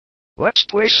Let's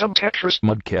play some Tetris.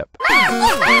 Mudkip.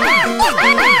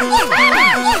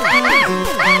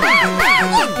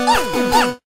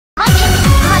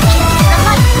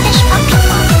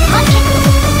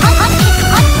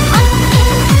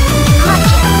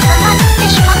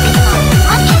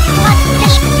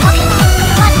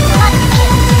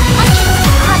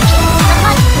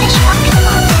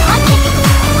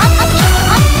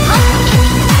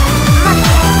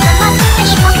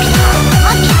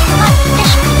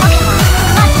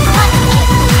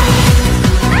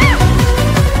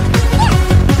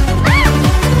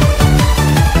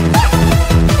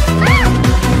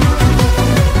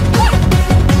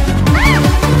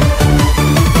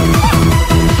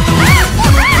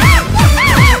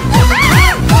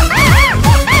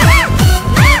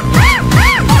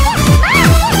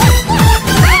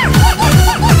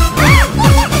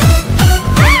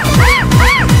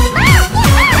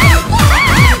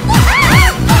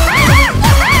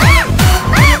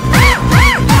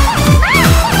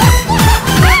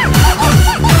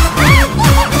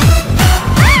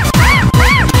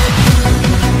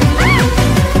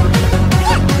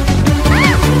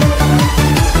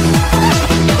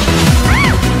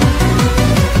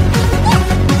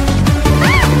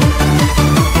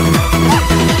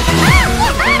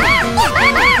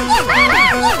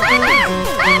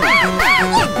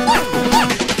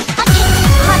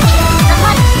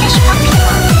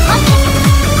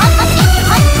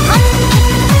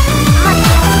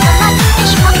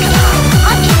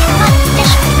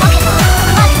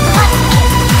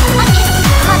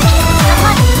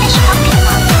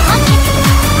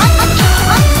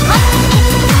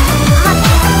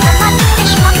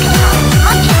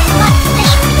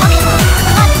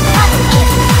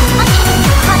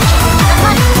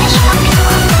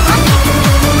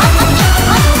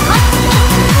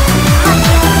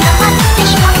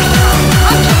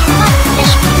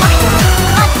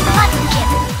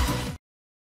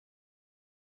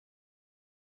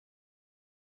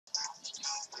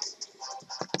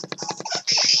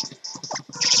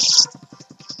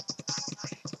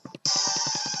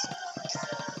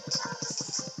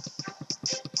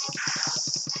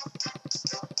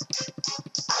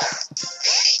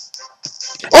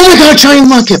 Oh my god,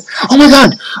 giant Mudkip! Oh my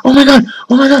god! Oh my god!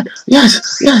 Oh my god!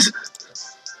 Yes! Yes!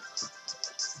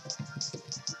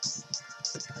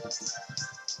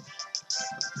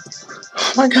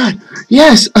 Oh my god!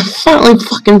 Yes! I finally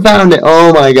fucking found it!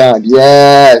 Oh my god!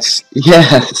 Yes!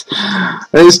 Yes!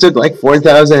 This took like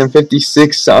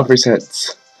 4,056 software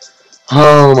sets.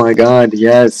 Oh my god,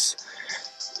 yes!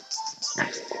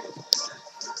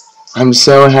 I'm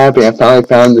so happy I finally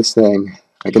found this thing.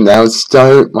 I can now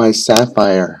start my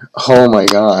Sapphire. Oh my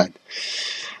god.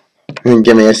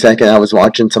 Give me a second, I was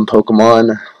watching some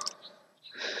Pokemon.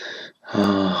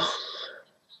 Oh.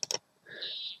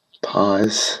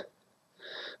 Pause.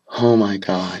 Oh my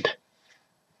god.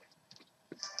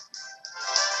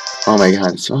 Oh my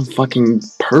god, it's so fucking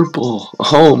purple.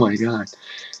 Oh my god.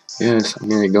 Yes, I'm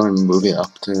gonna go and move it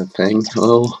up to the thing.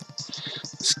 Oh.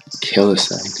 Let's kill this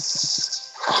thing.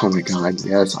 Oh my god,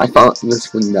 yes. I thought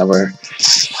this would never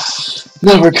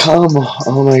come.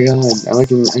 Oh my god. Now I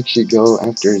can actually go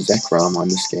after Zekrom on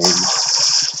this game.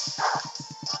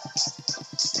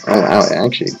 Oh wow,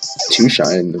 actually,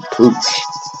 two-shot in the pooch.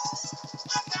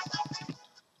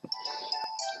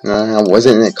 I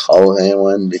wasn't gonna call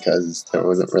anyone because there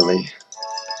wasn't really.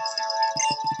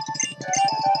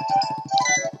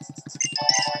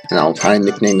 And I'll probably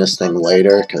nickname this thing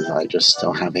later because I just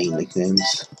don't have any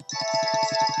nicknames.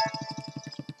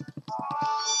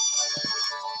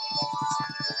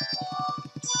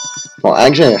 Well,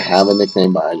 actually, I have a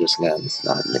nickname, but I just gotta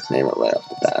not nickname it right off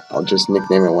the bat. I'll just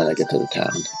nickname it when I get to the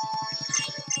town.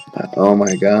 But oh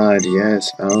my god,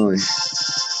 yes, finally.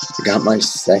 I got my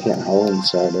second Howling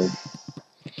starter.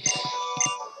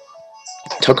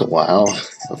 Took a while.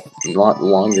 A lot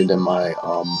longer than my,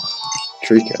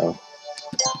 Trico.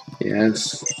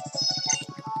 Yes.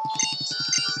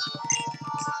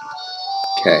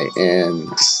 Okay, and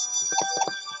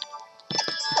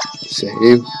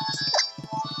save.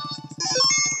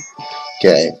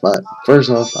 Okay, but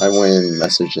first off, I went and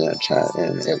messaged in that chat,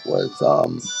 and it was,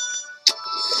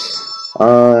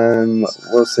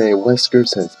 we'll say Wesker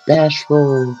says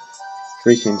Bashful,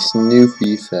 freaking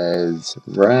Snoopy says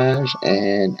Raj,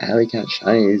 and Alley Cat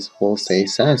Shinies will say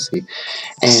Sassy,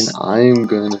 and I'm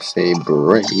gonna say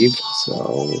Brave,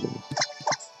 so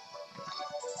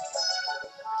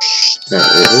there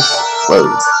it is.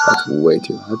 Whoa, that's way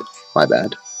too loud, my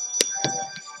bad.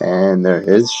 And there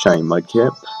is Shiny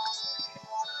Mudkip.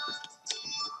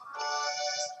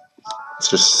 Let's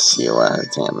just see what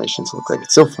its animations look like.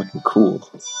 It's so fucking cool.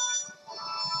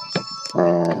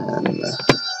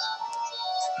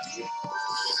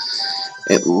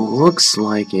 It looks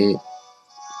like it.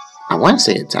 I want to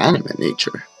say it's animate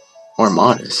nature or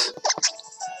modest.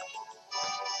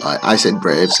 But I said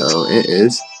brave, so it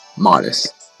is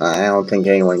modest. I don't think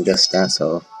anyone guessed that,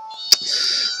 so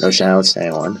no shoutouts to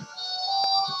anyone.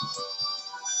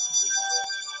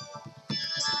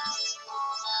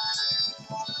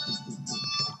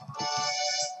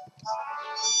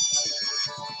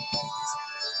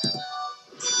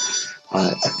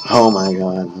 But, oh my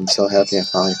god, I'm so happy I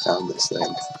finally found this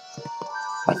thing.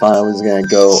 I thought I was gonna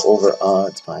go over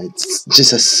odds, but it's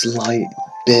just a slight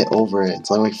bit over it.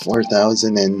 It's only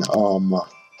 4,000 and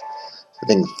I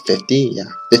think 50, yeah,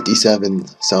 57.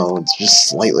 So it's just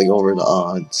slightly over the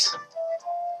odds.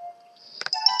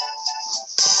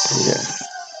 Yeah,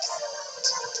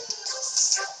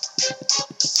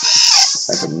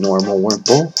 that's a normal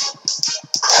Wurmple.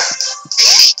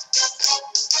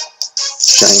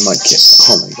 Shiny Mudkip.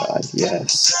 Oh my god,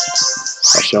 yes.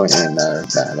 I'll show you in another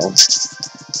battle.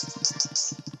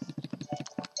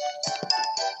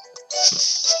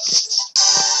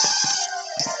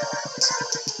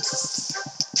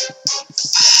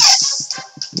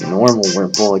 Normal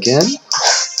Wurmple again.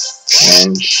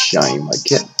 And Shiny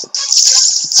Mudkip.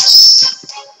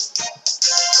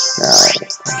 Now,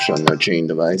 I'll show no chain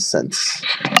device since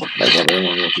like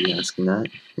everyone will be asking that.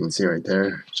 You can see right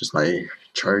there, just my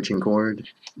charging cord,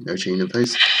 no chain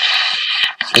device.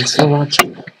 Thanks for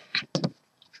watching.